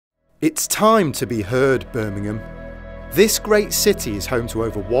It's time to be heard, Birmingham. This great city is home to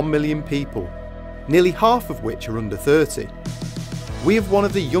over 1 million people, nearly half of which are under 30. We have one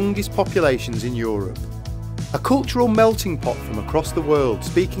of the youngest populations in Europe, a cultural melting pot from across the world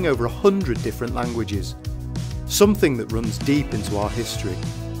speaking over 100 different languages, something that runs deep into our history.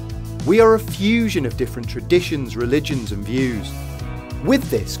 We are a fusion of different traditions, religions and views.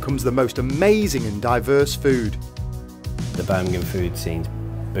 With this comes the most amazing and diverse food. The Birmingham food scene's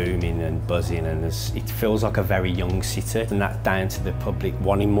booming and buzzing, and it feels like a very young city, and that's down to the public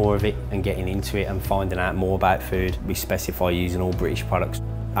wanting more of it and getting into it and finding out more about food. We specify using all British products,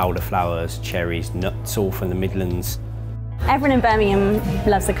 elderflowers, cherries, nuts, all from the Midlands. Everyone in Birmingham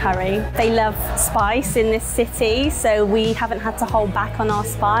loves a curry. They love spice in this city, so we haven't had to hold back on our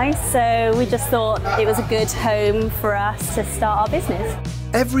spice, so we just thought it was a good home for us to start our business.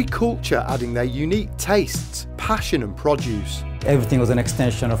 Every culture adding their unique tastes, passion and produce. Everything was an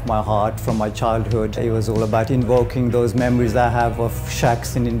extension of my heart from my childhood. It was all about invoking those memories I have of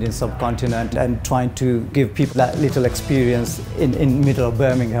shacks in the Indian subcontinent and trying to give people that little experience in middle of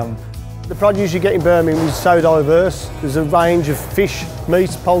Birmingham. The produce you get in Birmingham is so diverse. There's a range of fish,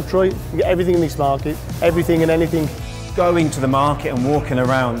 meat, poultry. You get everything in this market, everything and anything. Going to the market and walking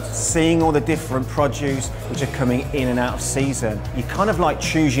around, seeing all the different produce which are coming in and out of season. You kind of like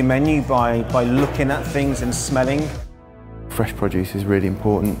choose your menu by looking at things and smelling. Fresh produce is really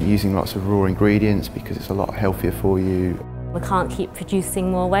important, using lots of raw ingredients because it's a lot healthier for you. We can't keep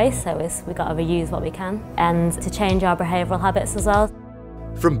producing more waste, so we've got to reuse what we can, and to change our behavioural habits as well.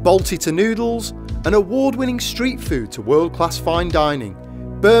 From Balti to noodles, and award-winning street food to world-class fine dining,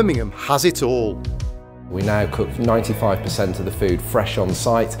 Birmingham has it all. We now cook 95% of the food fresh on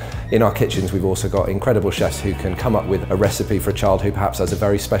site. In our kitchens we've also got incredible chefs who can come up with a recipe for a child who perhaps has a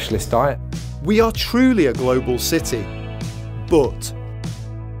very specialist diet. We are truly a global city, but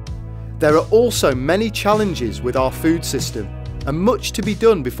there are also many challenges with our food system and much to be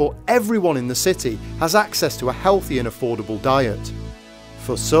done before everyone in the city has access to a healthy and affordable diet.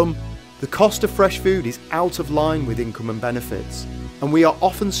 For some, the cost of fresh food is out of line with income and benefits, and we are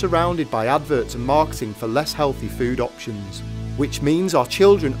often surrounded by adverts and marketing for less healthy food options, which means our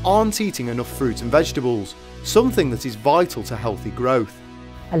children aren't eating enough fruit and vegetables, something that is vital to healthy growth.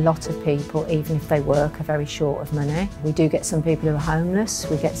 A lot of people, even if they work, are very short of money. We do get some people who are homeless,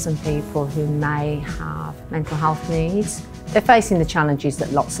 we get some people who may have mental health needs. They're facing the challenges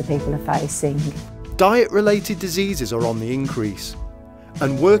that lots of people are facing. Diet-related diseases are on the increase,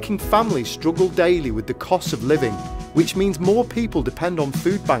 and working families struggle daily with the cost of living, which means more people depend on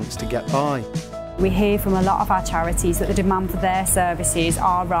food banks to get by. We hear from a lot of our charities that the demand for their services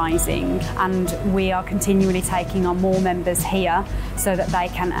are rising, and we are continually taking on more members here so that they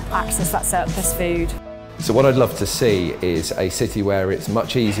can access that surplus food. So what I'd love to see is a city where it's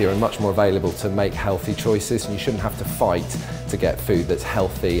much easier and much more available to make healthy choices, and you shouldn't have to fight to get food that's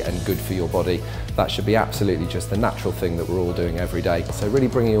healthy and good for your body. That should be absolutely just the natural thing that we're all doing every day. So really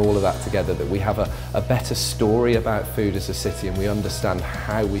bringing all of that together, that we have a better story about food as a city and we understand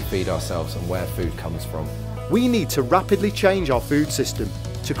how we feed ourselves and where food comes from. We need to rapidly change our food system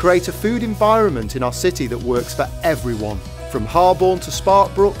to create a food environment in our city that works for everyone. From Harborne to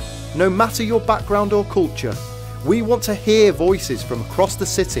Sparkbrook, no matter your background or culture, we want to hear voices from across the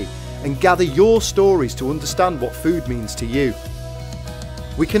city and gather your stories to understand what food means to you.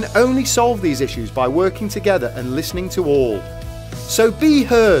 We can only solve these issues by working together and listening to all. So be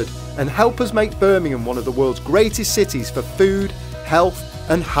heard and help us make Birmingham one of the world's greatest cities for food, health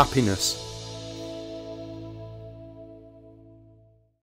and happiness.